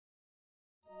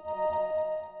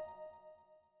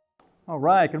All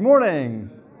right, good morning.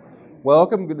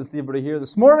 Welcome. Good to see everybody here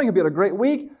this morning. Hope you had a great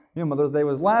week. Mother's Day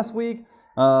was last week.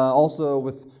 Also,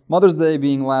 with Mother's Day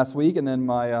being last week and then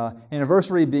my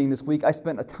anniversary being this week, I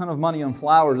spent a ton of money on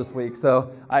flowers this week.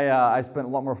 So I spent a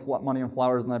lot more money on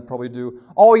flowers than I probably do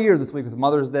all year this week with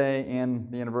Mother's Day and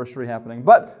the anniversary happening.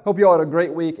 But hope you all had a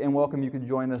great week and welcome you could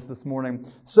join us this morning.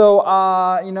 So,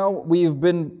 we've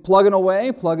been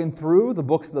plugging through the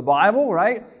books of the Bible,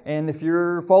 right? And if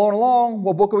you're following along,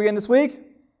 what book are we in this week?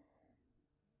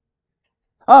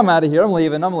 I'm out of here. I'm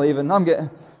leaving.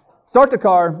 Start the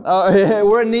car.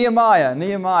 We're in Nehemiah.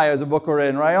 Nehemiah is a book we're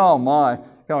in, right? Oh my.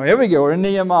 Here we go. We're in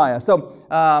Nehemiah. So,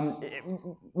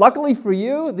 luckily for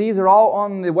you, these are all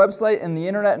on the website and the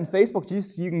internet and Facebook.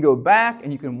 You can go back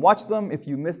and you can watch them if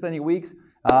you missed any weeks.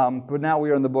 But now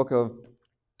we are in the book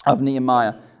of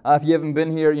Nehemiah. If you haven't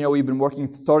been here, we've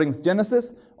been starting with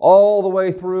Genesis all the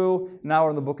way through. Now we're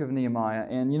in the book of Nehemiah.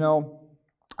 And,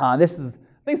 this is,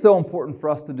 I think, so important for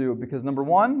us to do because, number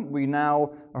one, we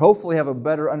now hopefully have a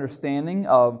better understanding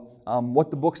of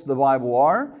what the books of the Bible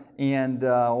are and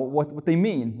what they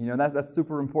mean. That's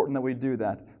super important that we do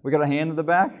that. We got a hand in the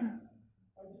back?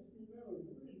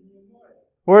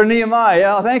 We're in Nehemiah.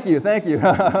 Yeah, thank you.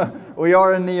 We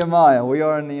are in Nehemiah.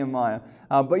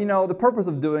 But the purpose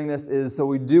of doing this is so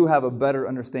we do have a better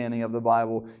understanding of the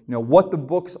Bible. What the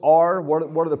books are, what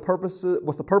are the purposes,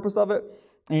 what's the purpose of it,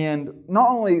 and not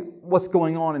only what's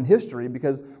going on in history,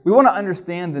 because we want to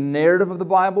understand the narrative of the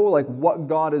Bible, like what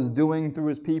God is doing through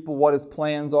His people, what His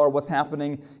plans are, what's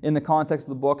happening in the context of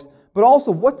the books, but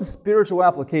also what's the spiritual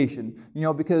application,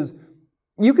 because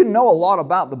you can know a lot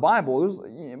about the Bible,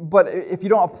 but if you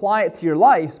don't apply it to your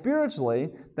life spiritually,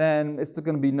 then it's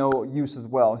going to be no use as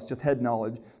well. It's just head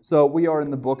knowledge. So we are in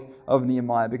the book of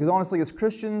Nehemiah, because honestly, as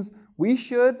Christians, we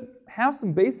should have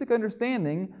some basic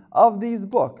understanding of these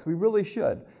books. We really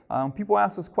should. People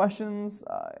ask us questions.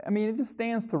 It just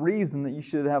stands to reason that you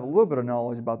should have a little bit of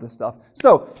knowledge about this stuff.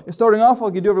 So, starting off,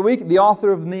 like you do every week, the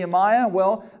author of Nehemiah,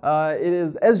 it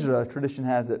is Ezra, tradition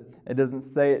has it. It doesn't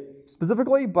say it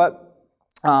specifically, but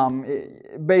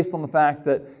based on the fact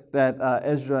that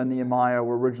Ezra and Nehemiah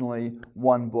were originally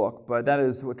one book. But that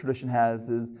is what tradition has,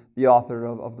 is the author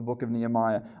of the book of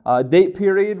Nehemiah. Date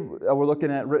period, we're looking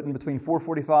at written between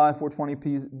 445,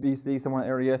 420 BC, somewhere in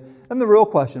the area. And the real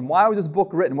question, why was this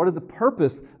book written? What is the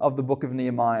purpose of the book of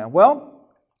Nehemiah? Well,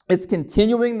 it's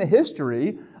continuing the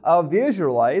history of the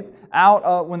Israelites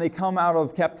when they come out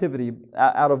of captivity,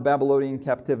 out of Babylonian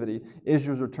captivity.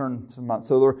 Israel's returned some months.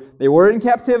 So they were in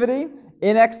captivity,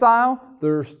 in exile.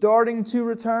 They're starting to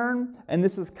return, and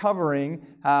this is covering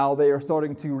how they are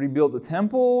starting to rebuild the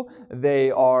temple.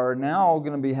 They are now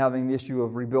going to be having the issue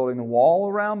of rebuilding the wall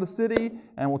around the city,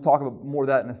 and we'll talk about more of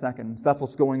that in a second. So that's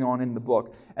what's going on in the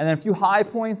book. And then a few high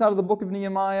points out of the book of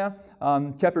Nehemiah.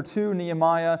 Chapter 2,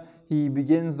 Nehemiah, he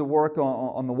begins the work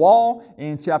on the wall.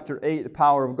 In chapter 8, the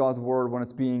power of God's word when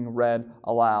it's being read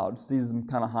aloud. So these are some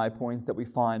kind of high points that we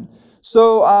find.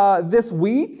 So this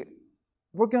week,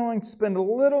 we're going to spend a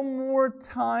little more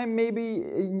time maybe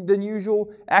than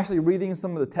usual actually reading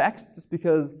some of the text, just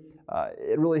because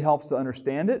it really helps to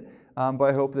understand it. But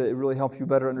I hope that it really helps you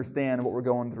better understand what we're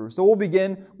going through. So we'll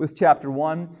begin with chapter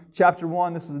 1. Chapter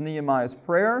 1, this is Nehemiah's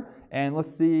prayer, and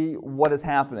let's see what is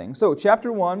happening. So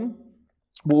chapter 1,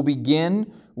 we'll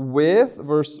begin with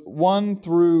verse 1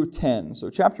 through 10. So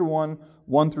chapter 1,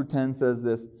 1 through 10 says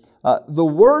this. The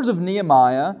words of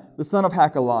Nehemiah, the son of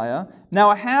Hakaliah.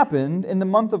 Now it happened in the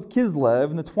month of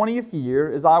Kislev, in the 20th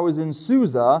year, as I was in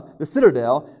Susa, the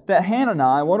citadel, that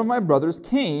Hanani, one of my brothers,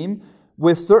 came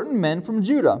with certain men from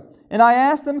Judah. And I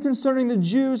asked them concerning the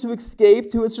Jews who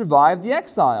escaped, who had survived the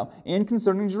exile, and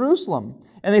concerning Jerusalem.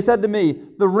 And they said to me,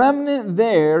 the remnant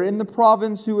there in the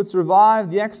province who had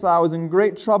survived the exile is in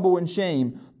great trouble and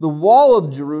shame. The wall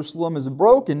of Jerusalem is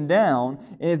broken down,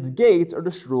 and its gates are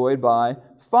destroyed by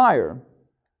fire.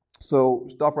 So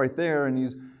stop right there, and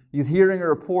he's hearing a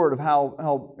report of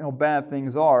how bad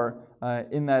things are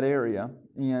in that area.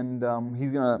 And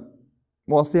he's going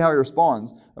to, see how he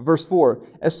responds. Verse 4,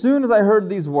 as soon as I heard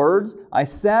these words, I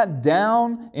sat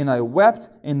down and I wept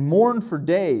and mourned for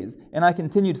days, and I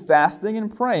continued fasting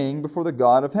and praying before the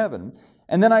God of heaven.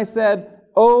 And then I said,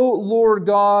 O Lord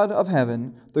God of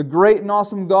heaven, the great and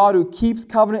awesome God who keeps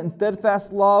covenant and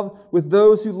steadfast love with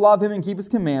those who love Him and keep His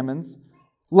commandments,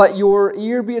 let your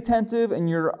ear be attentive and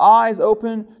your eyes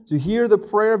open to hear the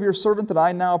prayer of your servant that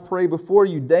I now pray before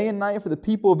you day and night for the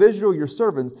people of Israel, your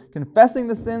servants, confessing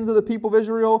the sins of the people of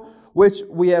Israel, which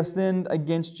we have sinned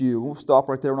against you. We'll stop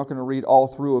right there. We're not going to read all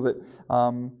through of it.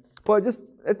 But just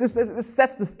this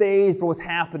sets the stage for what's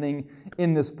happening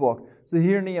in this book. So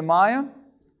here Nehemiah,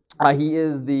 He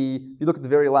is if you look at the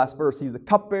very last verse, he's the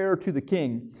cupbearer to the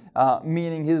king,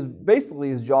 meaning basically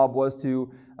his job was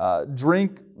to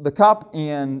drink the cup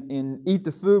and eat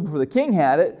the food before the king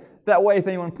had it. That way, if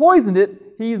anyone poisoned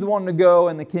it, he's the one to go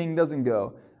and the king doesn't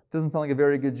go. Doesn't sound like a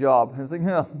very good job. It's like,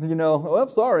 I'm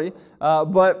sorry.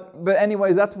 But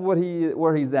anyways, that's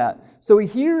where he's at. So he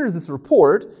hears this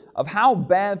report of how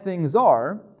bad things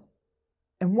are,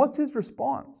 and what's his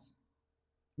response?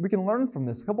 We can learn from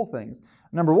this a couple things.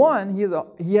 Number one,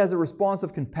 he has a response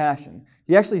of compassion.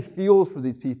 He actually feels for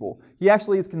these people. He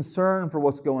actually is concerned for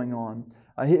what's going on.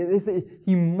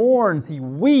 He mourns, he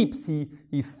weeps,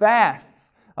 he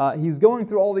fasts. He's going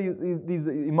through all these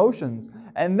emotions.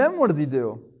 And then what does he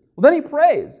do? Well, then he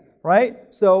prays,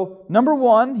 right? So, number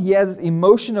one, he has this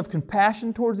emotion of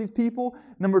compassion towards these people.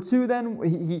 Number two, then,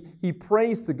 he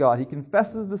prays to God. He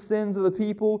confesses the sins of the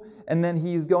people, and then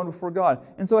he's going before God.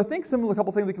 And so I think a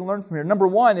couple things we can learn from here. Number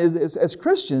one is, as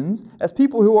Christians, as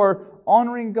people who are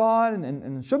honoring God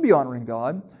and should be honoring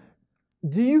God,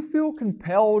 do you feel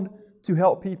compelled to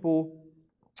help people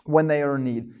when they are in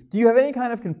need? Do you have any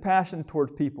kind of compassion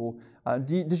towards people?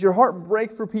 Does your heart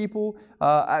break for people?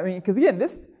 Because again,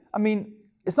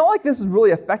 it's not like this is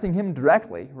really affecting him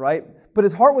directly, right? But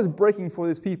his heart was breaking for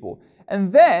these people.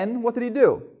 And then, what did he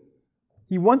do?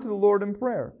 He went to the Lord in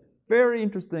prayer. Very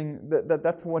interesting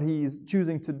that's what he's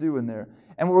choosing to do in there.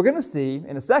 And what we're going to see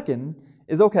in a second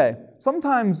is, okay,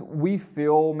 sometimes we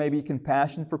feel maybe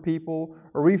compassion for people,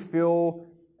 or we feel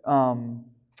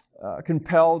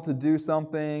compelled to do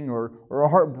something, or a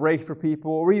heart break for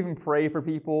people, or even pray for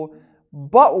people.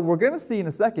 But what we're going to see in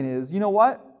a second is, you know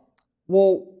what?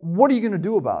 Well, what are you going to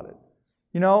do about it?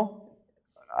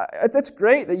 That's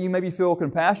great that you maybe feel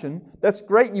compassion. That's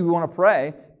great you want to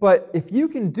pray. But if you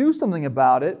can do something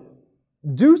about it,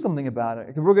 do something about it.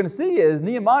 Because what we're going to see is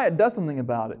Nehemiah does something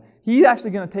about it. He's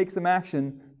actually going to take some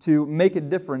action to make a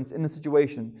difference in the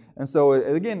situation. And so,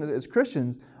 again, as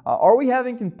Christians, are we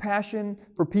having compassion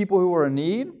for people who are in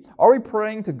need? Are we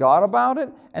praying to God about it?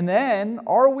 And then,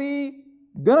 are we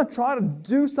going to try to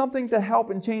do something to help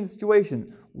and change the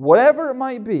situation? Whatever it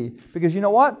might be. Because you know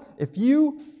what? If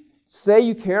you say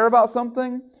you care about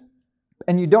something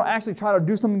and you don't actually try to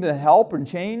do something to help and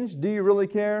change, do you really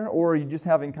care? Or are you just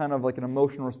having kind of like an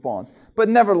emotional response? But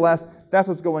nevertheless, that's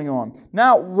what's going on.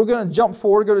 Now, we're going to jump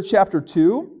forward, go to chapter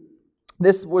 2.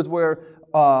 This was where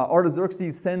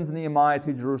Artaxerxes sends Nehemiah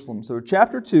to Jerusalem. So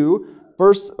chapter 2,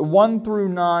 verse 1 through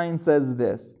 9 says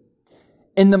this.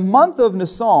 In the month of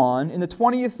Nisan, in the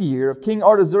 20th year of King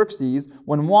Artaxerxes,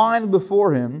 when wine was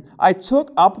before him, I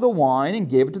took up the wine and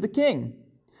gave it to the king.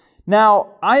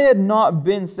 Now, I had not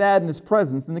been sad in his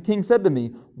presence, and the king said to me,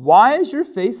 Why is your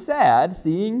face sad,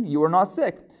 seeing you are not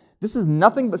sick? This is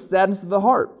nothing but sadness of the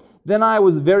heart. Then I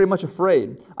was very much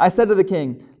afraid. I said to the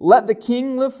king, Let the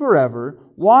king live forever.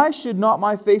 Why should not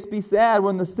my face be sad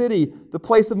when the city, the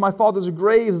place of my father's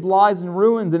graves, lies in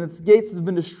ruins, and its gates have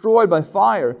been destroyed by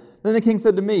fire? Then the king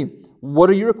said to me, What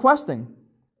are you requesting?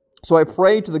 So I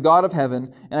prayed to the God of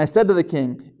heaven, and I said to the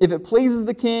king, If it pleases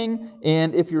the king,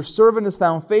 and if your servant has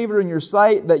found favor in your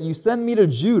sight, that you send me to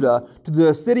Judah, to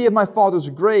the city of my father's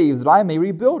graves, that I may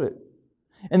rebuild it.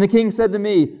 And the king said to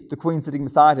me, the queen sitting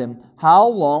beside him, How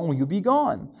long will you be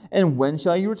gone? And when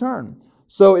shall you return?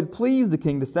 So it pleased the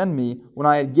king to send me when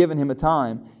I had given him a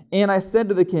time. And I said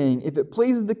to the king, If it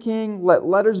pleases the king, let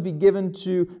letters be given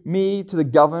to me to the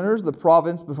governors of the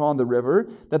province beyond the river,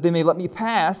 that they may let me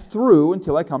pass through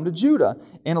until I come to Judah.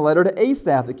 And a letter to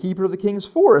Asaph, the keeper of the king's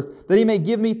forest, that he may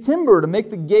give me timber to make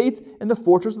the gates and the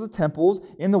fortress of the temples,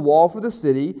 in the wall for the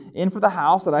city, and for the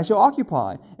house that I shall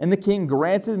occupy. And the king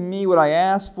granted me what I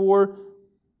asked for.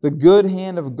 The good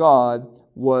hand of God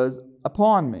was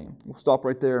upon me. We'll stop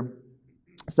right there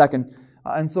a second.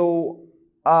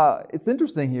 It's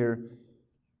interesting here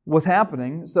what's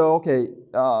happening. So, okay,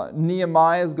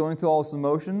 Nehemiah is going through all his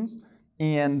emotions,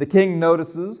 and the king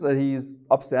notices that he's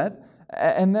upset.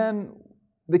 And then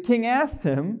the king asks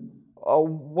him,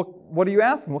 what are you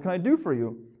asking? What can I do for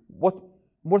you?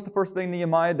 What's the first thing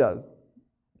Nehemiah does?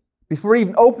 Before he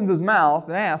even opens his mouth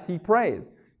and asks, he prays.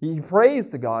 He prays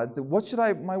to God. Said, what should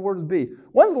my words be?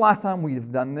 When's the last time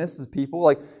we've done this as people?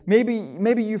 Like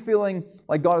maybe you're feeling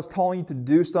like God is calling you to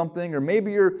do something, or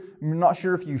maybe you're not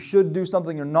sure if you should do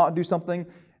something or not do something.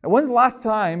 And when's the last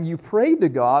time you prayed to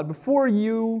God before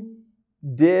you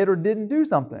did or didn't do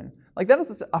something? Like that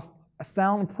is a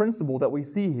sound principle that we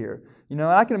see here. And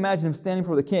I can imagine him standing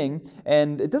before the king,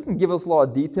 and it doesn't give us a lot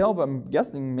of detail, but I'm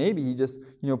guessing maybe he just,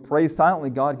 prays silently,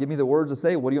 God, give me the words to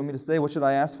say. What do you want me to say? What should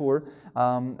I ask for?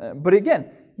 But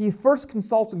again, he first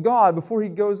consults God before he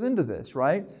goes into this,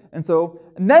 right? And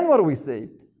then what do we see?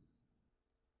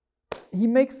 he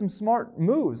makes some smart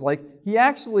moves. Like, he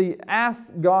actually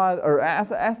asks God, or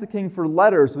asks the king for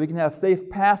letters so he can have safe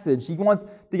passage. He wants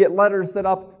to get letters set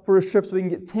up for his trip so he can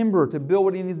get timber to build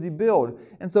what he needs to build.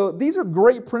 And so these are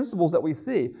great principles that we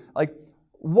see. Like,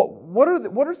 what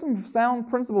are some sound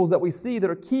principles that we see that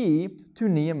are key to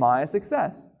Nehemiah's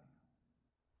success?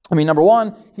 I mean, number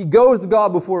one, he goes to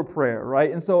God before prayer, right?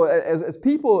 And so as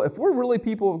people, if we're really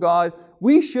people of God,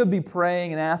 we should be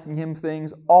praying and asking Him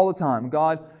things all the time.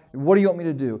 God, what do you want me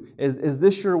to do? Is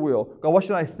this your will? God, what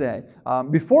should I say?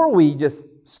 Before we just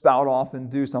spout off and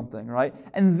do something, right?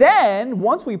 And then,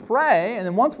 once we pray, and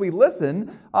then once we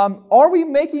listen, are we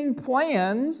making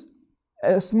plans,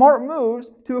 smart moves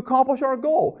to accomplish our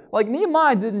goal? Like,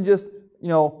 Nehemiah didn't just,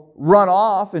 run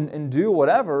off and do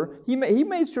whatever. He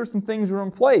made sure some things were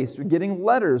in place, getting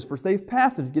letters for safe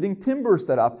passage, getting timber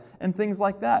set up, and things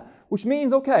like that. Which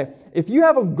means, okay, if you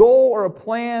have a goal or a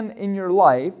plan in your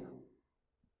life,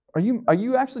 are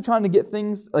you actually trying to get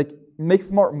things, like, make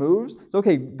smart moves? So,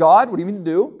 okay, God, what do you mean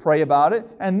to do? Pray about it,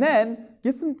 and then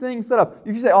get some things set up.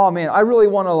 If you say, oh man, I really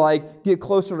want to get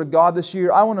closer to God this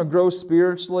year, I want to grow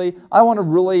spiritually, I want to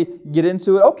really get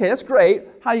into it. Okay, that's great.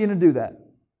 How are you going to do that?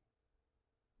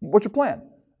 What's your plan?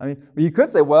 I mean, you could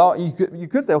say,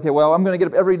 okay, well, I'm going to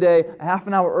get up every day a half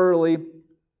an hour early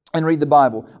and read the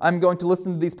Bible. I'm going to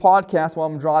listen to these podcasts while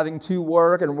I'm driving to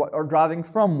work or driving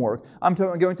from work. I'm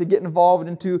going to get involved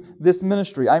into this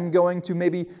ministry. I'm going to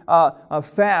maybe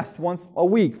fast once a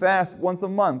week, fast once a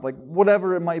month, like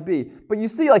whatever it might be. But you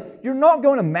see, you're not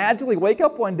going to magically wake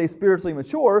up one day spiritually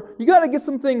mature. You got to get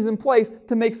some things in place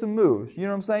to make some moves. You know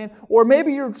what I'm saying? Or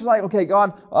maybe you're just like, okay,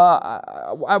 God,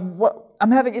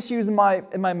 I'm having issues in my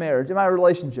marriage, in my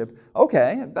relationship.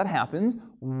 Okay, that happens.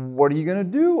 What are you going to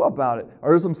do about it?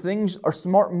 Are there some things or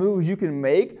smart moves you can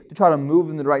make to try to move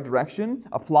in the right direction?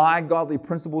 Apply godly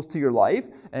principles to your life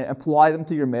and apply them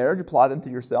to your marriage, apply them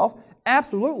to yourself?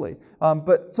 Absolutely.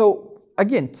 But so,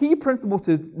 again, key principle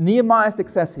to Nehemiah's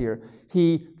success here.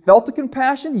 He felt the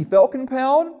compassion. He felt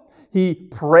compelled. He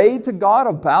prayed to God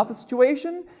about the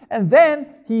situation, and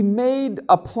then he made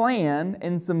a plan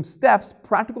and some steps,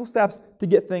 practical steps, to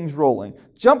get things rolling.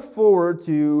 Jump forward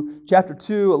to chapter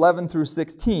 2, 11 through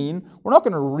 16. We're not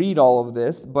going to read all of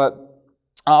this, but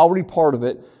I'll read part of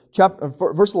it.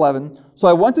 Verse 11, so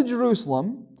I went to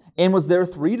Jerusalem and was there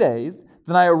 3 days.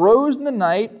 Then I arose in the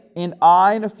night, and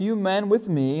I and a few men with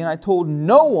me, and I told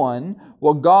no one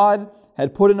what God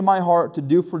had put into my heart to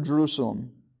do for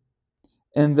Jerusalem.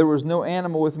 And there was no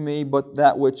animal with me but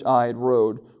that which I had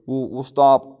rode. We'll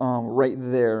stop right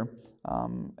there.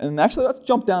 And actually, let's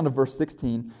jump down to verse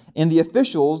 16. And the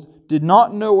officials did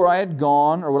not know where I had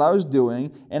gone or what I was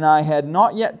doing, and I had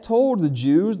not yet told the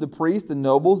Jews, the priests, the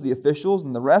nobles, the officials,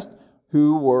 and the rest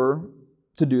who were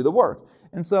to do the work.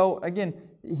 And so, again,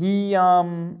 he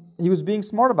was being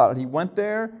smart about it. He went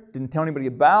there, didn't tell anybody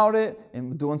about it,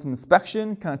 and doing some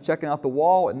inspection, kind of checking out the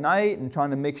wall at night and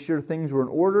trying to make sure things were in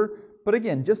order. But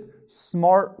again, just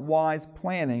smart, wise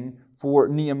planning for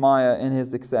Nehemiah and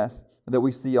his success that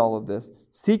we see all of this.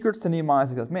 Secrets to Nehemiah's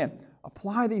success. Man,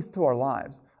 apply these to our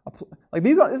lives.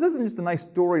 This isn't just a nice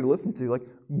story to listen to.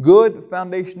 Good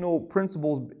foundational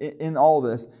principles in all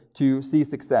this to see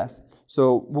success.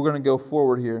 So we're going to go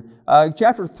forward here.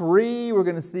 Chapter 3, we're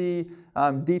going to see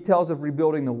details of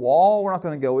rebuilding the wall. We're not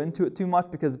going to go into it too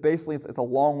much because basically it's a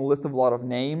long list of a lot of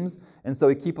names. And so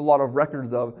we keep a lot of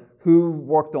records of who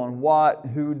worked on what,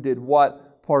 who did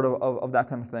what, part of that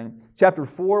kind of thing. Chapter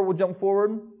 4, we'll jump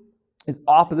forward, is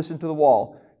opposition to the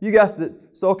wall. You guessed it.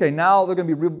 So, okay, now they're going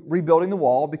to be rebuilding the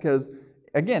wall because,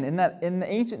 again, in the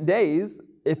ancient days,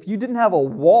 if you didn't have a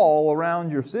wall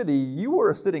around your city, you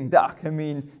were a sitting duck. I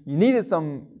mean, you needed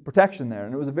some protection there.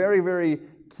 And it was a very, very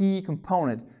key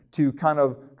component to kind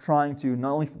of trying to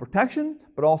not only for protection,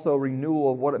 but also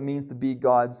renewal of what it means to be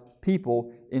God's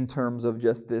people in terms of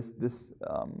just this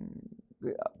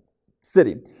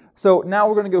city. So now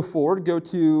we're going to go forward, go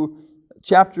to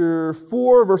chapter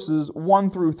 4, verses 1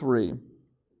 through 3. It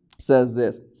says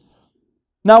this.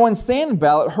 Now when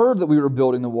Sanballat heard that we were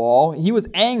building the wall, he was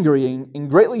angry and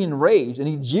greatly enraged, and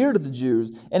he jeered at the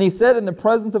Jews. And he said in the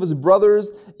presence of his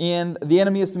brothers and the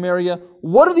enemy of Samaria,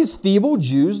 "What are these feeble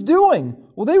Jews doing?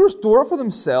 Will they restore for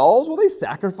themselves? Will they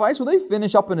sacrifice? Will they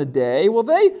finish up in a day? Will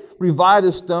they revive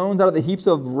the stones out of the heaps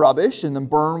of rubbish and then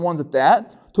burn ones at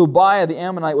that?" Tobiah the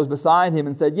Ammonite was beside him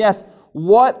and said, "Yes,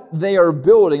 what they are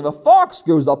building, if a fox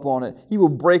goes up on it, he will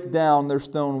break down their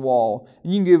stone wall."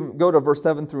 And you can go to verse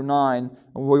 7 through 9,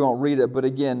 and we won't read it, but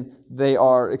again, they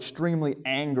are extremely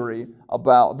angry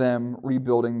about them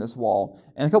rebuilding this wall.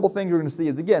 And a couple things we're going to see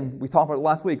is, again, we talked about it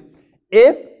last week,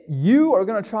 if you are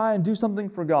going to try and do something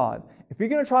for God, if you're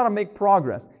going to try to make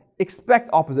progress, expect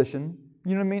opposition.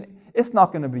 You know what I mean? It's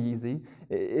not going to be easy.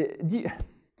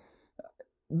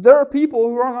 There are people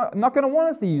who are not going to want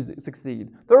to see you succeed.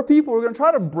 There are people who are going to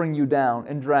try to bring you down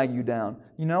and drag you down,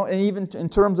 and even in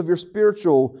terms of your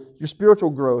spiritual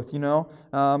growth,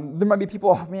 there might be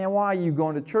people, oh, man, why are you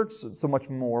going to church so much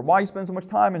more? Why are you spending so much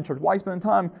time in church? Why are you spending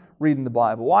time reading the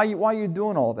Bible? Why are you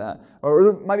doing all that? Or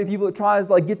there might be people that try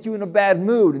to get you in a bad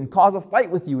mood and cause a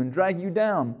fight with you and drag you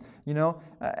down,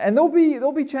 and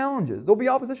there'll be challenges, there'll be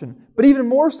opposition. But even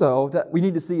more so that we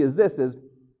need to see is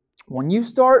when you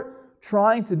start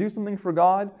trying to do something for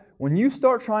God, when you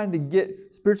start trying to get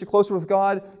spiritually closer with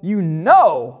God,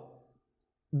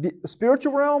 the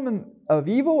spiritual realm of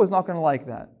evil is not going to like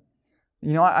that.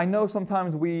 I know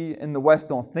sometimes we in the West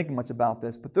don't think much about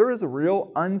this, but there is a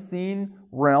real unseen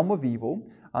realm of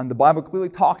evil. The Bible clearly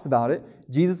talks about it.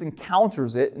 Jesus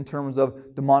encounters it in terms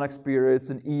of demonic spirits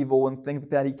and evil and things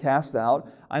like that He casts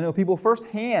out. I know people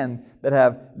firsthand that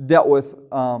have dealt with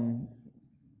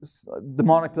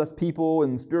demonic possessed people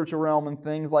in the spiritual realm and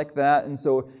things like that. And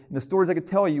so the stories I could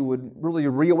tell you would really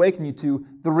reawaken you to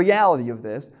the reality of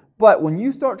this. But when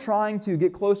you start trying to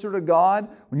get closer to God,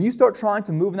 when you start trying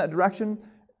to move in that direction,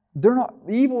 the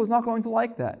evil is not going to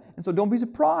like that. And so don't be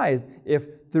surprised if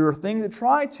there are things that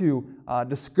try to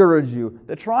discourage you,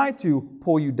 that try to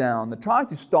pull you down, that try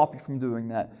to stop you from doing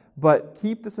that. But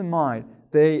keep this in mind.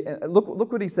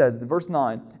 Look what he says in verse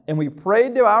 9. And we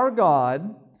prayed to our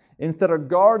God instead of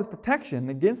guard His protection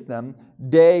against them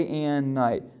day and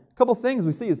night. A couple things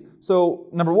we see is, so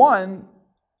number one,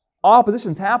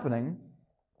 opposition's happening.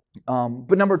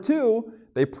 But number two,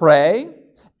 they pray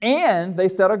and they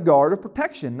set a guard of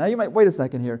protection. Now you might, wait a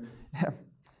second here.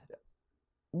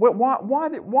 Why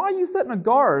are you setting a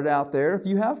guard out there if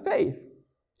you have faith?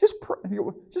 Just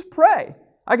pray.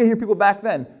 I can hear people back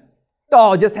then,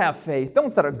 oh, just have faith. Don't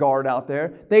set a guard out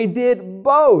there. They did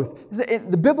both.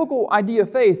 The biblical idea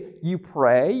of faith, you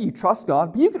pray, you trust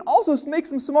God, but you can also make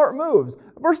some smart moves.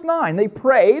 Verse 9, they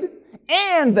prayed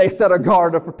and they set a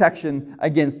guard of protection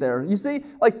against there. You see,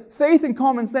 faith and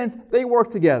common sense, they work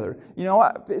together.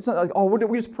 It's not like, oh,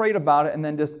 we just prayed about it and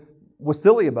then just was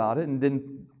silly about it and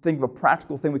didn't think of a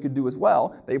practical thing we could do as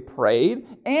well. They prayed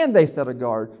and they set a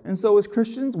guard. And so as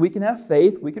Christians, we can have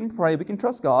faith, we can pray, we can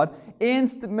trust God, and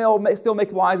still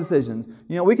make wise decisions.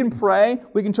 We can pray,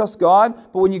 we can trust God,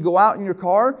 but when you go out in your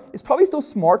car, it's probably still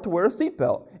smart to wear a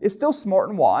seatbelt. It's still smart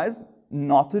and wise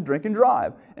not to drink and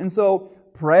drive. And so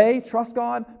pray, trust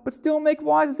God, but still make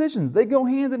wise decisions. They go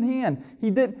hand in hand.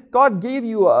 God gave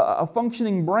you a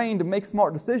functioning brain to make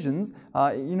smart decisions.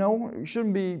 You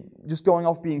shouldn't be just going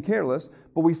off being careless,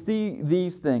 but we see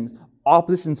these things.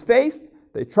 Opposition's faced,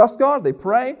 they trust God, they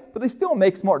pray, but they still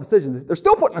make smart decisions. They're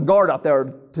still putting a guard out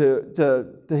there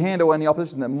to handle any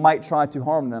opposition that might try to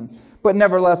harm them. But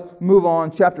nevertheless, move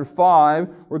on. Chapter 5,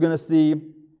 we're going to see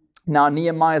now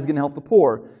Nehemiah is going to help the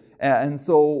poor. And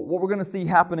so what we're going to see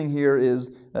happening here is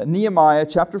Nehemiah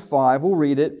chapter 5, we'll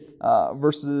read it,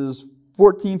 verses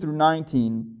 14 through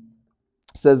 19,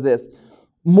 says this,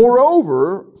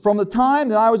 Moreover, from the time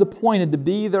that I was appointed to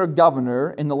be their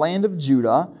governor in the land of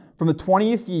Judah, from the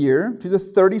 20th year to the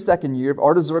 32nd year of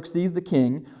Artaxerxes the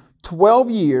king,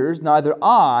 12 years, neither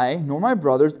I nor my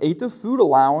brothers ate the food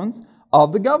allowance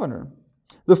of the governor.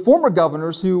 The former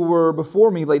governors who were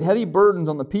before me laid heavy burdens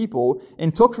on the people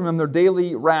and took from them their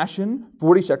daily ration,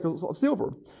 40 shekels of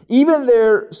silver. Even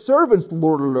their servants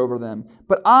lorded it over them.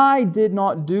 But I did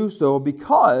not do so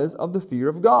because of the fear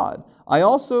of God. I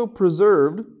also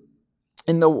preserved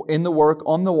in the work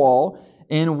on the wall,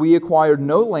 and we acquired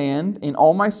no land, and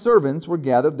all my servants were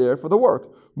gathered there for the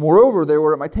work. Moreover, there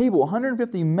were at my table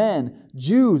 150 men,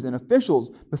 Jews and officials,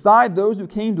 beside those who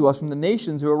came to us from the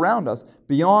nations who were around us,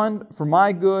 beyond for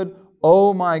my good,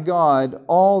 O my God,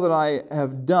 all that I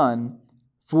have done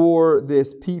for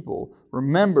this people.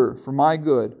 Remember for my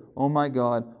good, O my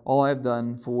God, all I have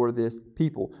done for this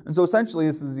people. And so essentially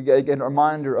this is again a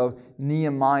reminder of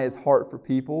Nehemiah's heart for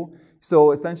people.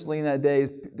 So essentially in that day,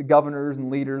 the governors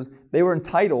and leaders, they were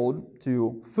entitled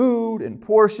to food and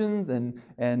portions and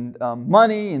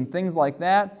money and things like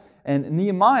that. And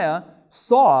Nehemiah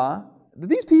saw that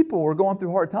these people were going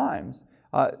through hard times.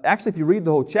 Actually, if you read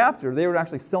the whole chapter, they were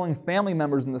actually selling family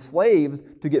members and the slaves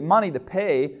to get money to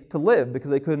pay to live because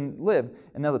they couldn't live.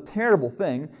 And that was a terrible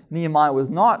thing. Nehemiah was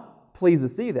not pleased to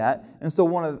see that. And so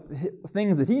one of the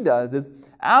things that he does is,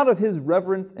 out of his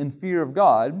reverence and fear of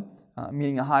God,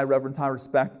 meaning a high reverence, high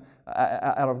respect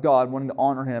out of God, wanting to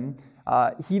honor Him,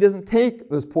 he doesn't take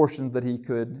those portions that he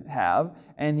could have,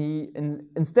 and he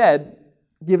instead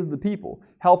gives the people,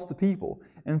 helps the people.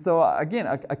 And so again,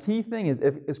 a key thing is,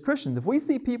 as Christians, if we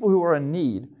see people who are in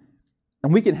need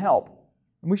and we can help,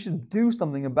 And we should do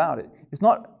something about it. It's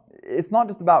not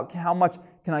just about how much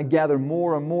can I gather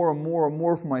more and more and more and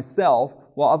more for myself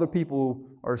while other people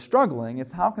are struggling.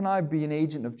 It's how can I be an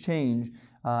agent of change?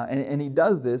 And he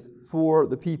does this for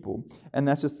the people. And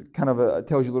that's just kind of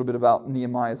tells you a little bit about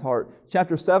Nehemiah's heart.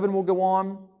 Chapter 7 will go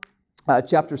on.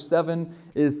 Chapter 7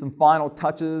 is some final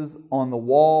touches on the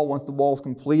wall once the wall is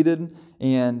completed.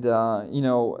 And,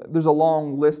 there's a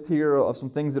long list here of some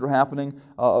things that are happening,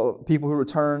 people who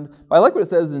returned. But I like what it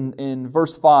says in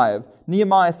verse 5,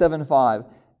 Nehemiah 7:5.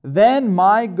 Then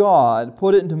my God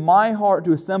put it into my heart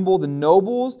to assemble the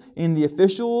nobles and the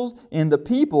officials and the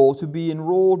people to be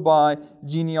enrolled by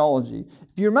genealogy.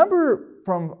 If you remember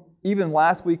from even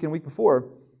last week and week before,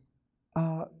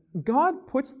 God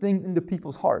puts things into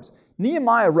people's hearts.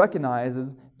 Nehemiah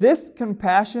recognizes this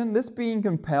compassion, this being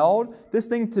compelled, this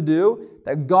thing to do,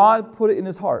 that God put it in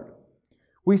his heart.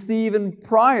 We see even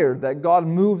prior that God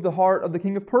moved the heart of the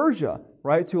king of Persia,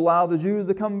 right, to allow the Jews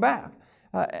to come back.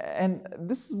 And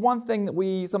this is one thing that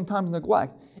we sometimes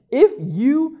neglect. If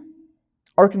you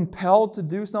are compelled to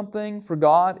do something for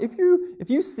God, if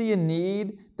you see a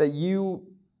need that you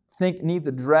think needs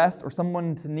addressed or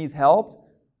someone needs helped,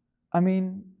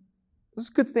 this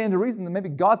could stand to reason that maybe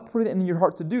God's putting it in your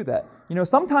heart to do that.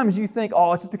 Sometimes you think,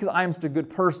 it's just because I'm such a good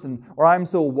person, or I'm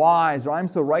so wise, or I'm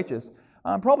so righteous.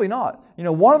 Probably not.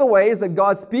 One of the ways that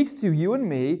God speaks to you and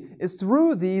me is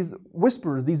through these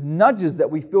whispers, these nudges that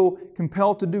we feel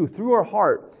compelled to do through our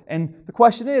heart. And the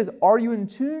question is, are you in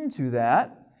tune to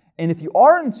that? And if you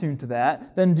are in tune to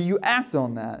that, then do you act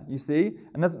on that? You see?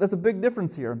 And that's a big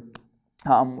difference here.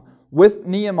 With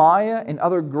Nehemiah and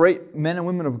other great men and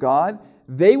women of God,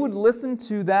 they would listen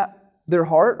to their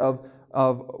heart of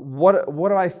what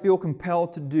do I feel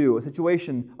compelled to do, a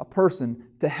situation, a person,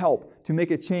 to help, to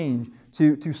make a change,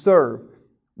 to serve.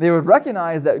 They would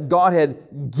recognize that God had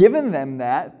given them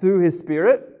that through His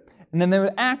Spirit, and then they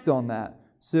would act on that.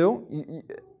 So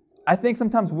I think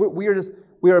sometimes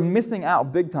we are missing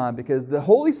out big time because the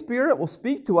Holy Spirit will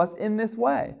speak to us in this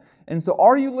way. And so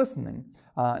are you listening?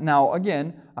 Now,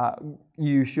 again,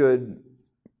 you should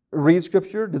read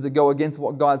Scripture. Does it go against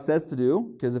what God says to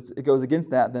do? Because if it goes against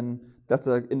that, then that's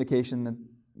an indication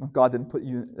that God didn't put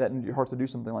that in your heart to do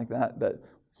something like that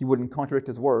He wouldn't contradict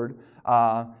His Word.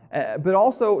 But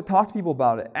also talk to people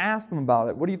about it. Ask them about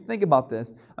it. What do you think about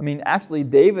this? Actually,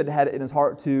 David had it in his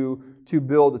heart to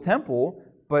build the temple,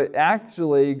 but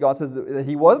actually God says that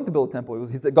he wasn't to build a temple.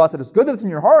 God said, it's good that it's in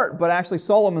your heart, but actually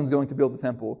Solomon's going to build the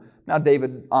temple. Now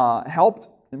David helped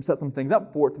and set some things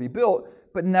up for it to be built,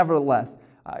 but nevertheless,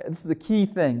 this is a key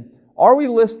thing. Are we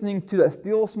listening to that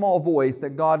still small voice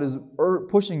that God is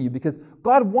pushing you? Because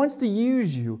God wants to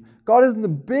use you. God is in the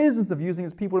business of using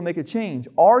His people to make a change.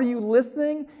 Are you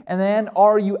listening? And then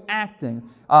are you acting?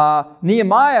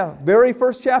 Nehemiah, very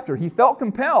first chapter, he felt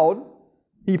compelled.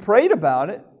 He prayed about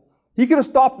it. He could have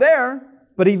stopped there,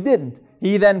 but he didn't.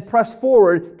 He then pressed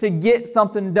forward to get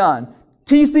something done.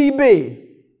 TCB.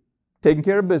 Taking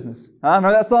care of business. Remember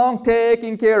that song?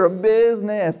 Taking care of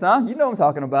business. You know what I'm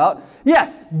talking about.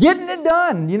 Yeah, getting it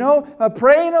done.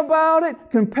 Praying about it,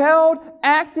 compelled,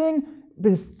 acting,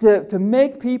 to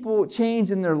make people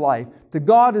change in their life.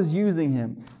 God is using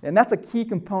him. And that's a key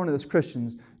component as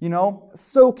Christians.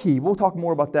 So key. We'll talk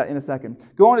more about that in a second.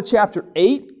 Go on to chapter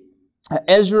 8.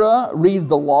 Ezra reads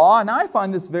the law. And I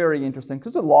find this very interesting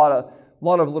because there's a lot of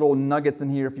little nuggets in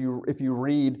here if you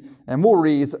read. And we'll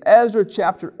read. So Ezra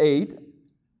chapter 8,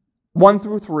 1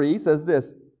 through 3 says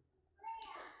this.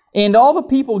 And all the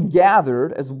people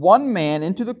gathered as one man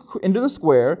into the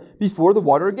square before the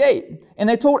water gate. And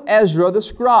they told Ezra the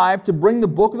scribe to bring the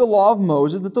book of the law of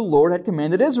Moses that the Lord had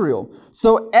commanded Israel.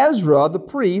 So Ezra the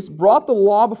priest brought the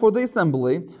law before the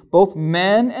assembly, both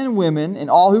men and women, and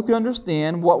all who could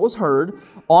understand what was heard,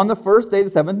 on the first day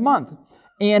of the 7th month.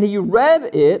 And he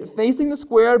read it facing the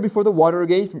square before the water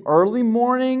gate from early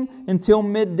morning until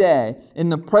midday, in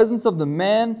the presence of the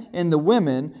men and the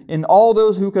women and all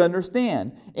those who could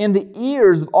understand. And the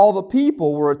ears of all the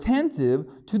people were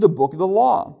attentive to the book of the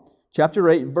law. Chapter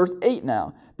 8, verse 8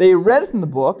 now. They read from the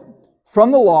book,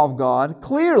 from the law of God,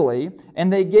 clearly,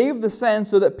 and they gave the sense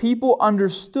so that people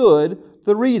understood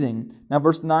the reading. Now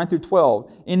verse 9 through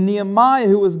 12. And Nehemiah,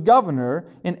 who was governor,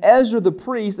 and Ezra the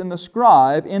priest, and the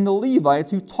scribe, and the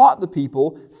Levites, who taught the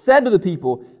people, said to the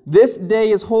people, This day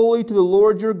is holy to the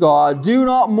Lord your God. Do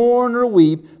not mourn or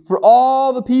weep. For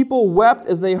all the people wept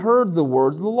as they heard the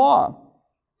words of the law.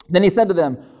 Then he said to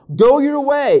them, Go your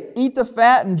way, eat the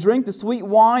fat and drink the sweet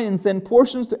wine, and send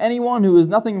portions to anyone who has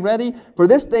nothing ready, for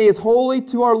this day is holy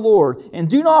to our Lord. And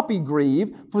do not be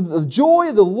grieved, for the joy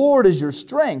of the Lord is your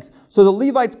strength. So the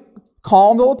Levites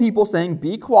calmed all the people, saying,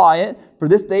 "Be quiet, for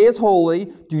this day is holy.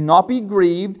 Do not be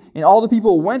grieved." And all the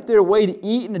people went their way to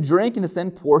eat and to drink and to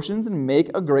send portions and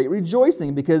make a great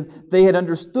rejoicing, because they had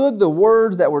understood the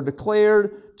words that were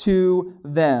declared to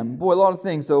them. Boy, a lot of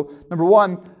things. So, number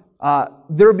one,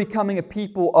 they're becoming a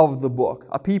people of the book,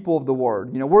 a people of the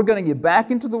Word. We're going to get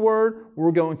back into the Word.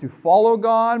 We're going to follow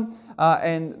God.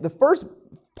 And the first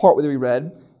part that we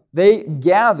read, they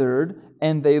gathered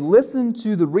and they listened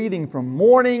to the reading from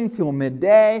morning till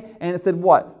midday, and it said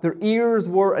what? Their ears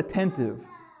were attentive.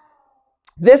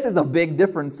 This is a big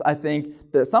difference, I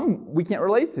think, that some we can't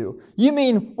relate to. You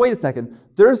mean, wait a second,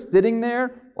 they're sitting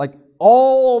there like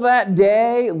all that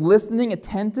day listening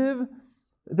attentive?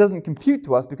 It doesn't compute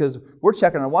to us because we're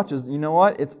checking our watches. You know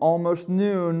what? It's almost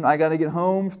noon. I got to get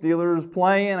home. Steelers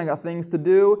playing. I got things to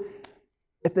do.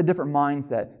 It's a different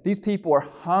mindset. These people are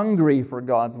hungry for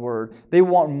God's Word. They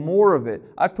want more of it.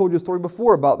 I've told you a story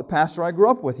before about the pastor I grew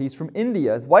up with. He's from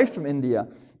India. His wife's from India.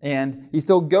 And he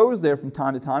still goes there from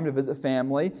time to time to visit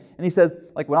family. And he says,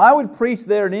 like, when I would preach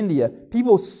there in India,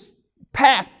 people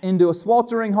packed into a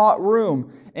sweltering hot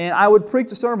room. And I would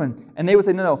preach a sermon. And they would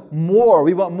say, no, more.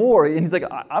 We want more. And he's like,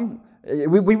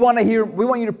 we want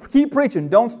you to keep preaching.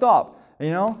 Don't stop.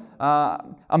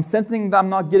 I'm sensing that I'm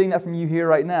not getting that from you here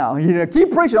right now.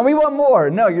 Keep preaching. We want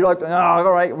more. No, you're like, oh,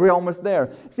 all right, we're almost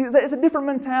there. See, it's a different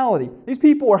mentality. These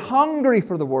people are hungry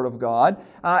for the Word of God,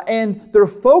 and their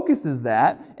focus is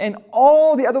that, and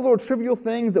all the other little trivial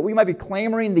things that we might be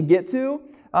clamoring to get to,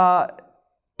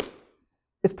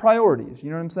 it's priorities, you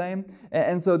know what I'm saying?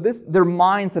 And so their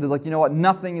mindset is like, you know what,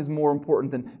 nothing is more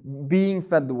important than being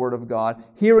fed the Word of God,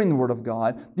 hearing the Word of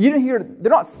God. You didn't hear, they're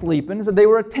not sleeping, so they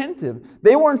were attentive.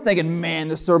 They weren't thinking, man,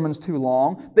 this sermon's too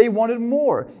long. They wanted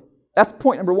more. That's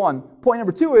point number one. Point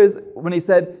number two is when he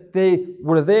said they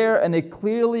were there and they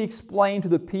clearly explained to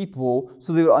the people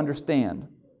so they would understand.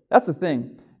 That's the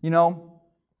thing.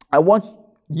 I want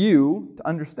you to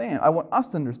understand. I want us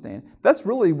to understand. That's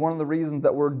really one of the reasons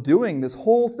that we're doing this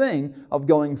whole thing of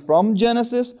going from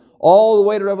Genesis all the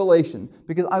way to Revelation,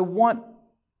 because I want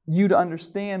you to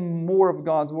understand more of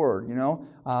God's Word.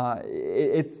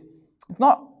 It's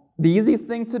not the easiest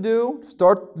thing to do.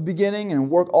 Start at the beginning and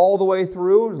work all the way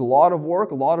through. There's a lot of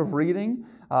work, a lot of reading.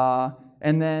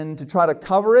 And then to try to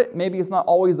cover it, maybe it's not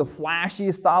always the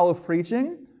flashiest style of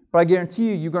preaching, but I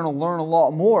guarantee you're going to learn a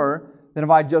lot more than if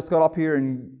I just got up here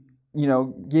and,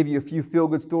 gave you a few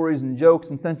feel-good stories and jokes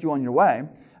and sent you on your way.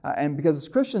 And because as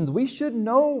Christians, we should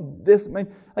know this.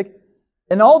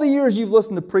 In all the years you've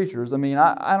listened to preachers, I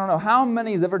don't know how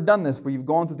many has ever done this where you've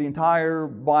gone through the entire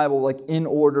Bible in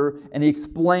order and he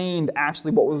explained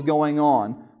actually what was going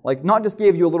on. Not just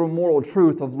gave you a little moral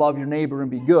truth of love your neighbor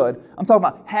and be good. I'm talking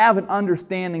about have an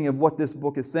understanding of what this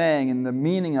book is saying and the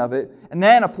meaning of it, and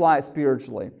then apply it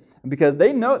spiritually. Because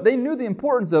they knew the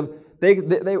importance of,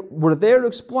 they were there to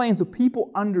explain so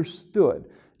people understood.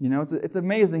 It's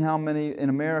amazing how many in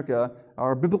America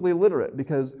are biblically illiterate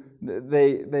because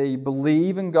they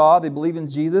believe in God, they believe in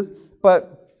Jesus,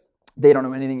 but they don't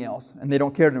know anything else, and they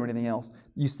don't care to know anything else.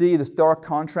 You see the stark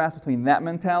contrast between that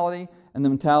mentality and the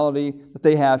mentality that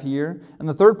they have here. And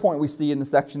the third point we see in the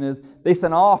section is they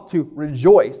sent off to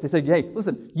rejoice. They said, hey,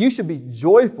 listen, you should be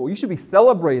joyful. You should be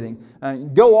celebrating.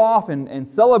 Go off and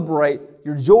celebrate.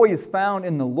 Your joy is found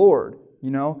in the Lord.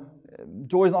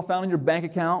 Joy is not found in your bank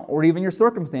account or even your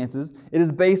circumstances. It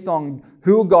is based on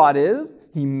who God is.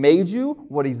 He made you,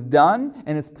 what He's done,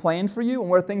 and His plan for you and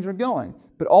where things are going.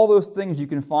 But all those things, you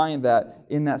can find that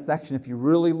in that section if you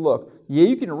really look. Yeah,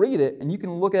 you can read it and you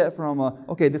can look at it from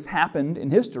okay, this happened in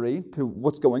history to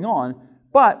what's going on,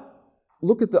 but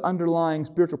look at the underlying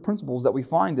spiritual principles that we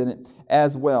find in it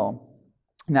as well.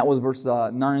 And that was verse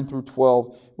 9 through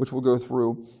 12, which we'll go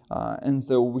through. And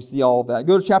so we see all of that.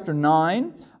 Go to chapter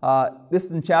 9. This is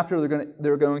the chapter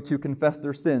they're going to confess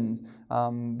their sins.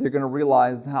 They're going to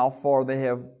realize how far they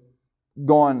have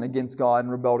gone against God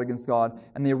and rebelled against God.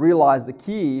 And they realize the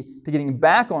key to getting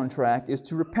back on track is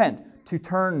to repent, to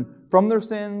turn from their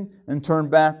sins and turn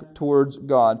back towards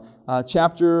God.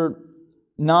 Chapter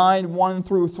 9, 1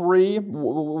 through 3,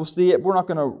 we'll see it. We're not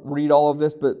going to read all of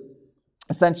this, but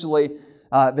essentially,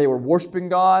 they were worshiping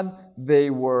God, they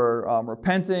were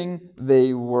repenting,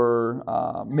 they were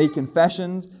made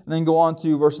confessions, and then go on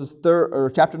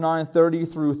to chapter 9, 30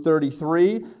 through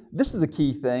 33. This is a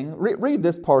key thing. Read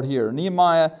this part here.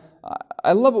 Nehemiah,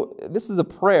 I love it. This is a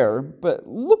prayer, but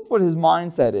look what his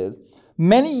mindset is.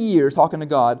 Many years, talking to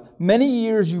God, many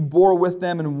years you bore with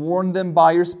them and warned them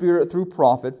by your Spirit through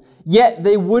prophets, yet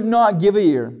they would not give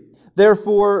ear.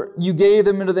 Therefore you gave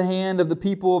them into the hand of the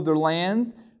people of their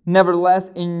lands, Nevertheless,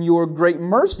 in your great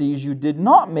mercies you did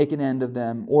not make an end of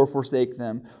them or forsake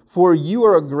them, for you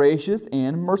are a gracious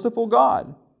and merciful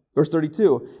God. Verse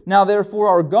 32, now therefore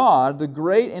our God, the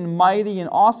great and mighty and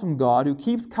awesome God, who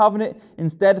keeps covenant in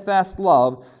steadfast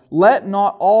love, let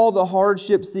not all the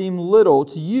hardship seem little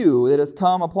to you that has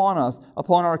come upon us,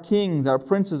 upon our kings, our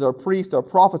princes, our priests, our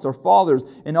prophets, our fathers,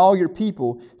 and all your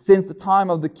people, since the time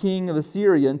of the king of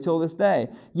Assyria until this day.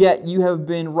 Yet you have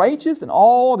been righteous in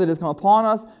all that has come upon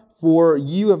us, for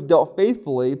you have dealt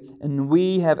faithfully, and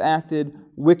we have acted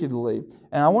wickedly.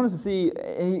 And I wanted to see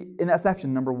in that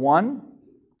section, number one,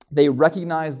 they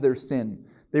recognized their sin.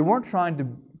 They weren't trying to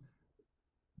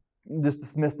just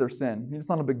dismiss their sin. It's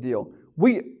not a big deal.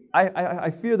 I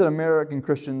fear that American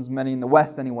Christians, many in the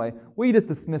West anyway, we just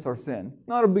dismiss our sin.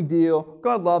 Not a big deal.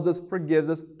 God loves us, forgives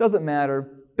us, doesn't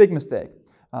matter. Big mistake.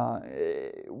 You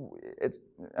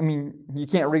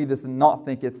can't read this and not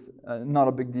think it's not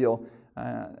a big deal.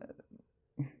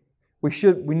 We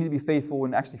need to be faithful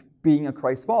in actually being a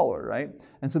Christ follower, right?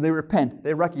 And so they repent.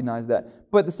 They recognize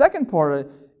that. But the second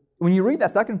part, when you read that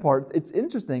second part, it's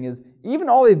interesting, is even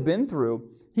all they've been through,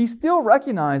 he still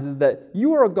recognizes that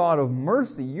you are a God of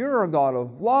mercy, you're a God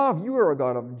of love, you are a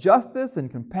God of justice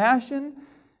and compassion.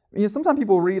 Sometimes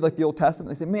people read like the Old Testament,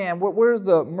 they say, man, where's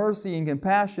the mercy and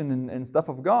compassion and stuff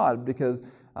of God? Because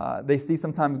they see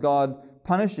sometimes God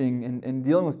punishing and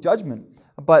dealing with judgment.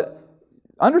 But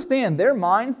understand, their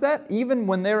mindset, even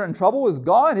when they're in trouble, is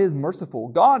God is merciful,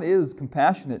 God is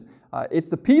compassionate. It's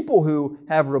the people who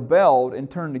have rebelled and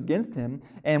turned against Him,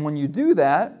 and when you do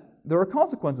that, there are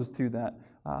consequences to that.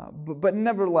 But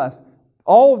nevertheless,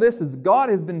 all of this is God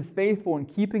has been faithful in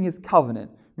keeping His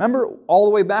covenant. Remember, all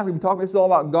the way back, we've been talking, this is all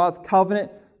about God's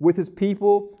covenant with His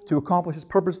people to accomplish His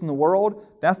purpose in the world.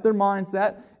 That's their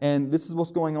mindset, and this is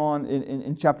what's going on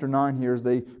in chapter 9 here, as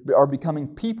they are becoming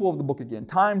people of the book again.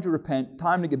 Time to repent,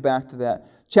 time to get back to that.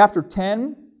 Chapter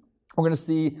 10, we're going to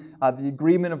see the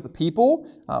agreement of the people.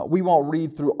 We won't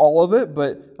read through all of it,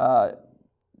 but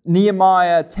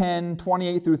Nehemiah 10,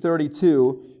 28 through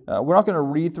 32, we're not going to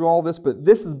read through all this, but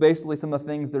this is basically some of the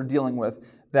things they're dealing with.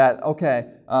 That,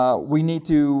 we need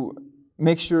to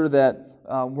make sure that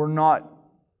we're not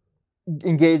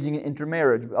engaging in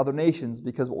intermarriage with other nations,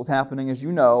 because what was happening, as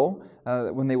you know,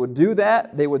 when they would do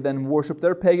that, they would then worship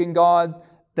their pagan gods.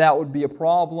 That would be a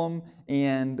problem,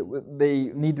 and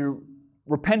they need to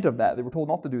repent of that. They were told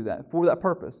not to do that for that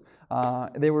purpose.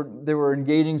 They were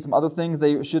engaging some other things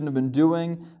they shouldn't have been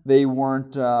doing. They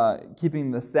weren't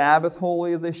keeping the Sabbath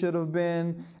holy as they should have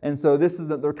been. And so this is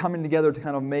that they're coming together to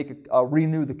kind of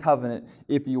renew the covenant,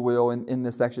 if you will, in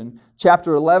this section.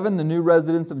 Chapter 11, the new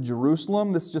residents of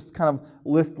Jerusalem. This just kind of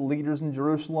lists the leaders in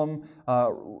Jerusalem,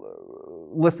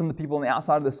 lists some of the people on the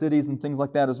outside of the cities and things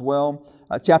like that as well.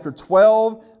 Chapter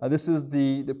 12, this is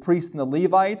the priests and the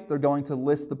Levites. They're going to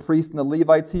list the priests and the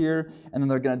Levites here, and then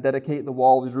they're going to dedicate the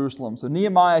wall of Jerusalem. So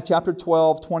Nehemiah chapter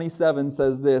 12, 27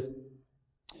 says this,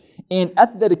 and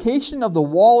at the dedication of the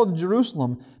wall of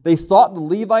Jerusalem, they sought the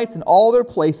Levites in all their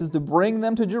places to bring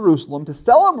them to Jerusalem to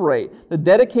celebrate the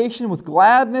dedication with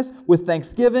gladness, with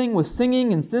thanksgiving, with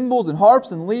singing and cymbals and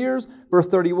harps and lyres. Verse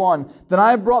 31, then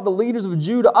I brought the leaders of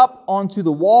Judah up onto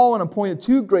the wall and appointed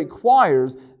 2 great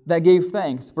choirs that gave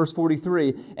thanks. Verse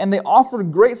 43, and they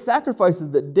offered great sacrifices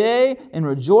that day and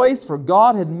rejoiced, for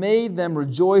God had made them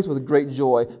rejoice with great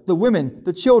joy. The women,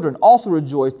 the children also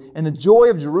rejoiced, and the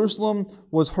joy of Jerusalem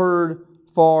was heard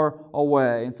far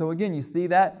away. And so again, you see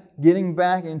that getting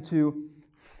back into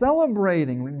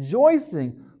celebrating,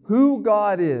 rejoicing who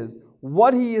God is,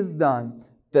 what He has done,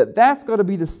 that's got to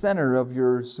be the center of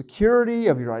your security,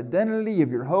 of your identity, of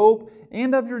your hope,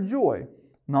 and of your joy.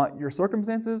 Not your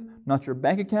circumstances, not your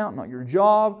bank account, not your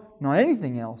job, not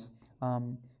anything else.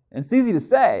 And it's easy to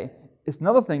say. It's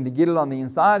another thing to get it on the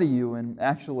inside of you and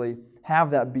actually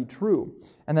have that be true.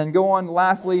 And then go on,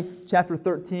 lastly, chapter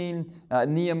 13,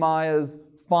 Nehemiah's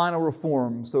final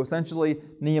reform. So essentially,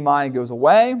 Nehemiah goes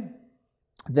away.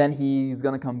 Then he's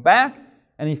going to come back,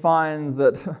 and he finds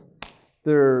that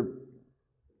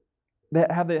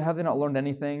have they not learned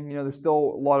anything? There's still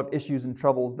a lot of issues and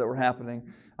troubles that were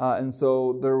happening. And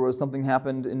so there was something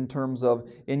happened in terms of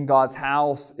in God's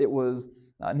house, it was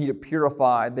needed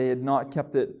purified. They had not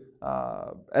kept it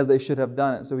as they should have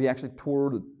done it. So he actually tore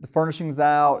the furnishings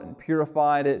out and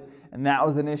purified it. And that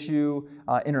was an issue.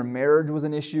 Intermarriage was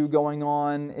an issue going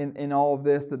on in all of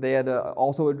this that they had to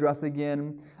also address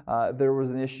again. There was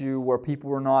an issue where people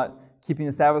were not keeping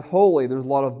the Sabbath holy. There's a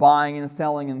lot of buying and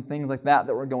selling and things like that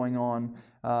were going on.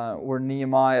 where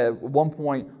Nehemiah at one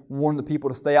point warned the people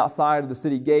to stay outside of the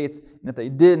city gates, and if they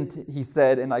didn't, he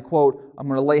said, and I quote, "I'm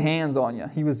going to lay hands on you."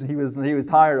 He was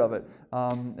tired of it,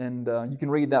 and you can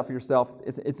read that for yourself.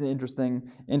 It's an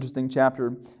interesting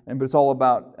chapter, but it's all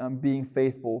about being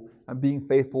faithful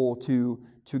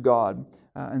to God.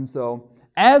 And so,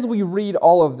 as we read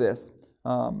all of this,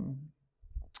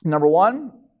 number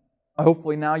one,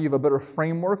 hopefully now you have a better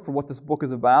framework for what this book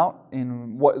is about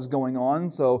and what is going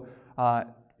on. So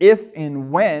if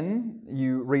and when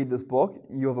you read this book,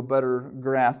 you have a better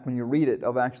grasp when you read it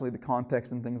of actually the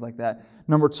context and things like that.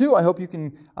 Number two, I hope you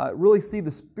can really see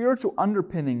the spiritual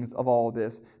underpinnings of all of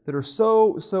this that are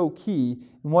so key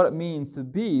in what it means to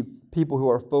be people who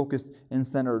are focused and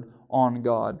centered on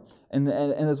God. And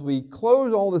as we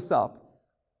close all this up,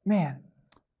 man,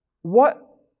 what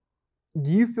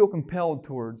do you feel compelled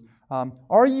towards?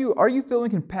 Are you feeling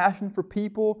compassion for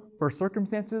people, for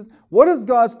circumstances? What is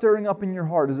God stirring up in your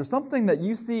heart? Is there something that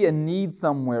you see a need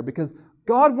somewhere? Because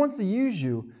God wants to use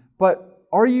you, but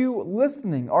are you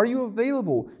listening? Are you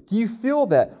available? Do you feel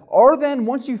that? Or then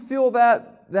once you feel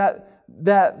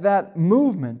that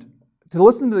movement to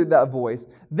listen to that voice,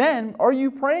 then are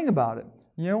you praying about it?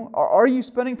 Are you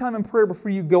spending time in prayer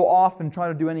before you go off and try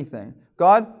to do anything?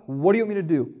 God, what do you want me to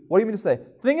do? What do you want me to say?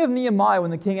 Think of Nehemiah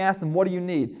when the king asked him, what do you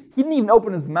need? He didn't even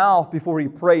open his mouth before he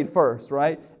prayed first,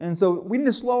 right? And so we need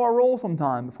to slow our roll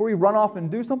sometime. Before we run off and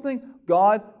do something,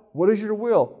 God, what is your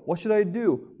will? What should I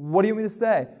do? What do you want me to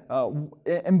say?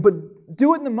 But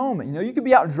do it in the moment. You could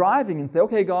be out driving and say,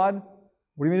 okay, God,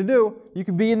 what do you want me to do? You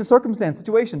could be in the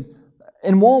situation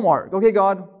in Walmart. Okay,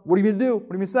 God, what do you want me to do? What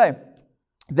do you want me to say?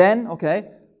 Then, okay,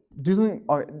 do something.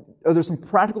 Are there some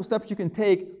practical steps you can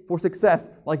take for success,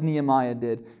 like Nehemiah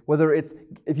did? Whether it's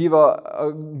if you have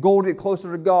a goal to get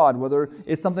closer to God, whether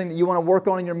it's something that you want to work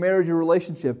on in your marriage or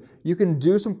relationship, you can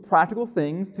do some practical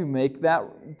things to make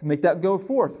that go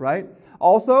forth, right?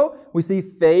 Also, we see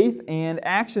faith and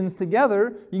actions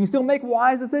together. You can still make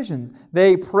wise decisions.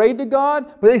 They prayed to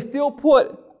God, but they still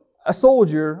put a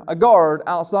soldier, a guard,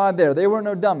 outside there. They were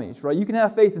no dummies, right? You can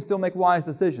have faith and still make wise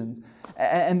decisions.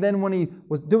 And then when he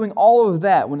was doing all of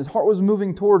that, when his heart was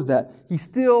moving towards that, he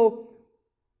still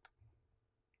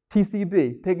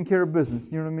TCB, taking care of business.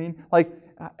 You know what I mean? Like,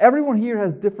 everyone here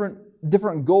has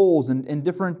different goals and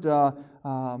different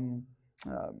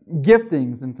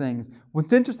giftings and things.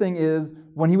 What's interesting is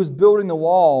when he was building the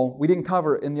wall, we didn't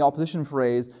cover it in the opposition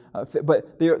phrase,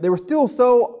 but they were still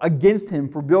so against him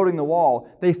for building the wall.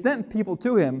 They sent people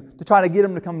to him to try to get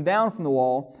him to come down from the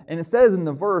wall. And it says in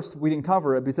the verse, we didn't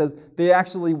cover it, but it says they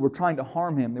actually were trying to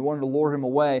harm him. They wanted to lure him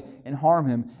away and harm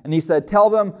him. And he said, tell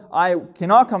them I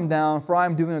cannot come down, for I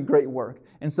am doing a great work.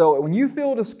 And so when you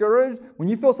feel discouraged, when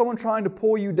you feel someone trying to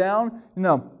pull you down,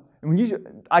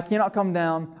 I cannot come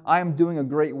down. I am doing a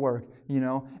great work,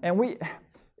 And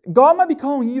God might be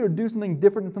calling you to do something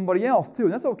different than somebody else too,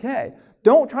 and that's okay.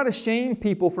 Don't try to shame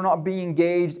people for not being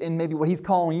engaged in maybe what He's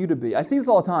calling you to be. I see this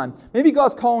all the time. Maybe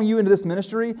God's calling you into this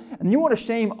ministry, and you want to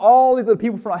shame all these other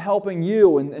people for not helping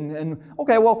you. And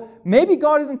okay, well, maybe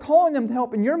God isn't calling them to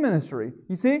help in your ministry.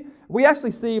 You see, we actually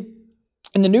see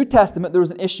in the New Testament, there was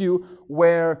an issue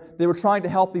where they were trying to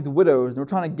help these widows. They were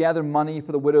trying to gather money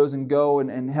for the widows and go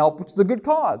and help, which is a good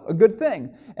cause, a good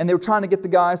thing. And they were trying to get the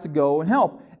guys to go and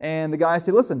help. And the guys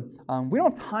say, listen, we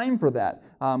don't have time for that.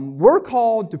 We're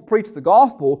called to preach the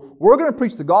gospel. We're going to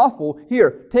preach the gospel.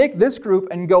 Here, take this group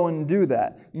and go and do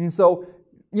that. And so,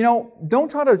 don't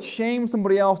try to shame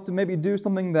somebody else to maybe do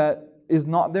something that is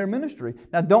not their ministry.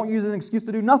 Now, don't use an excuse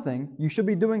to do nothing. You should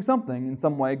be doing something in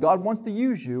some way. God wants to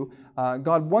use you.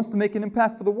 God wants to make an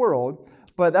impact for the world.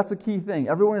 But that's a key thing.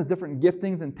 Everyone has different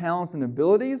giftings and talents and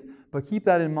abilities, but keep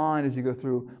that in mind as you go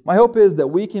through. My hope is that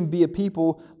we can be a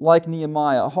people like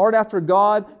Nehemiah, hard after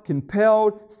God,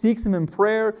 compelled, seeks Him in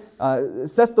prayer,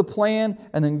 sets the plan,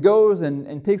 and then goes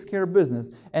and takes care of business.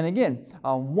 And again,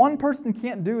 one person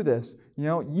can't do this.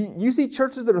 You see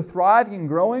churches that are thriving and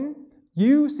growing.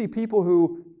 You see people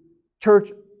who,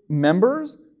 church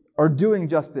members, are doing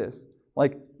just this.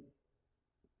 Like,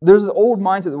 there's an old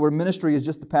mindset where ministry is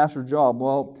just the pastor's job.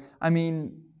 Well,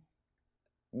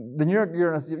 then you're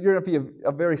going to be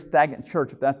a very stagnant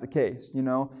church if that's the case.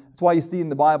 That's why you see in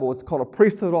the Bible it's called a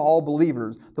priesthood of all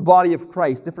believers, the body of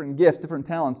Christ, different gifts, different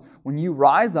talents. When you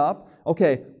rise up,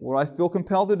 okay, what do I feel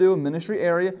compelled to do in ministry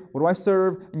area? What do I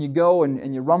serve? And you go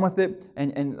and you run with it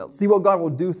and see what God will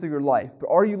do through your life. But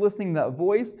are you listening to that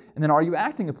voice? And then are you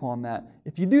acting upon that?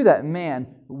 If you do that, man,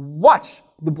 watch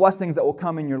the blessings that will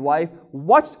come in your life.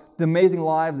 Watch the amazing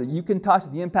lives that you can touch,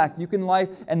 the impact you can life,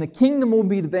 and the kingdom will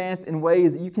be advanced in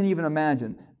ways that you can't even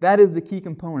imagine. That is the key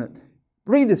component.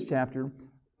 Read this chapter.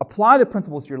 apply the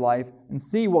principles to your life and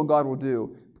see what God will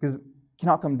do, because it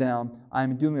cannot come down. I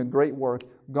am doing a great work.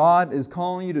 God is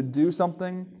calling you to do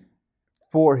something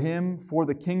for Him, for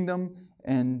the kingdom,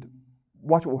 and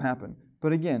watch what will happen.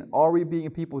 But again, are we being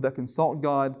a people that consult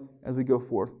God as we go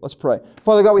forth? Let's pray.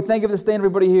 Father God, we thank you for this day and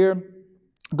everybody here.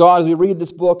 God, as we read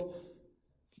this book,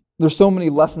 there's so many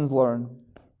lessons learned.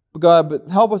 But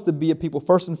help us to be a people,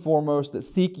 first and foremost, that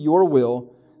seek your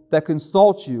will, that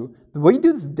consult you. We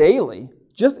do this daily,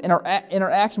 just in our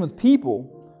interaction with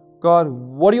people. God,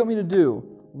 what do you want me to do?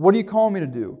 What do you call me to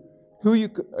do? What do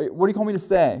you call me to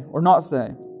say or not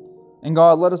say? And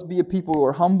God, let us be a people who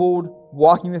are humbled,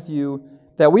 walking with you,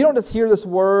 that we don't just hear this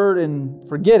word and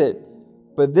forget it,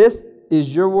 but this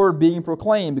is your word being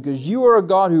proclaimed, because you are a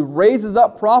God who raises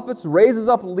up prophets, raises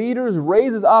up leaders,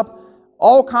 raises up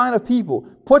all kind of people,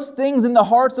 puts things in the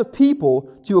hearts of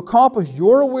people to accomplish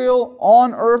your will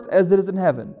on earth as it is in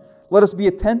heaven. Let us be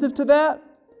attentive to that.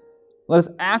 Let us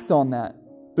act on that.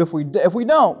 But if we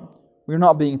don't, we're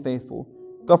not being faithful.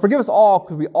 God, forgive us all,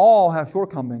 because we all have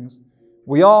shortcomings.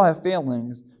 We all have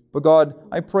failings. But God,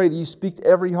 I pray that you speak to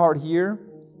every heart here,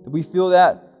 that we feel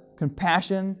that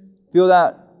compassion, feel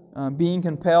that being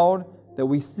compelled, that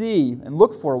we see and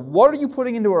look for what are you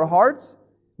putting into our hearts.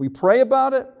 We pray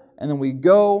about it, and then we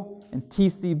go and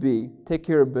TCB, take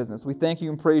care of business. We thank you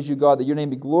and praise you, God, that your name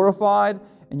be glorified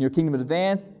and your kingdom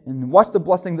advanced, and watch the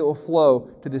blessings that will flow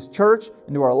to this church,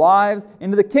 into our lives,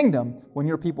 into the kingdom when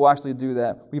your people actually do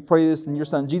that. We pray this in your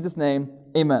Son, Jesus' name.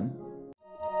 Amen.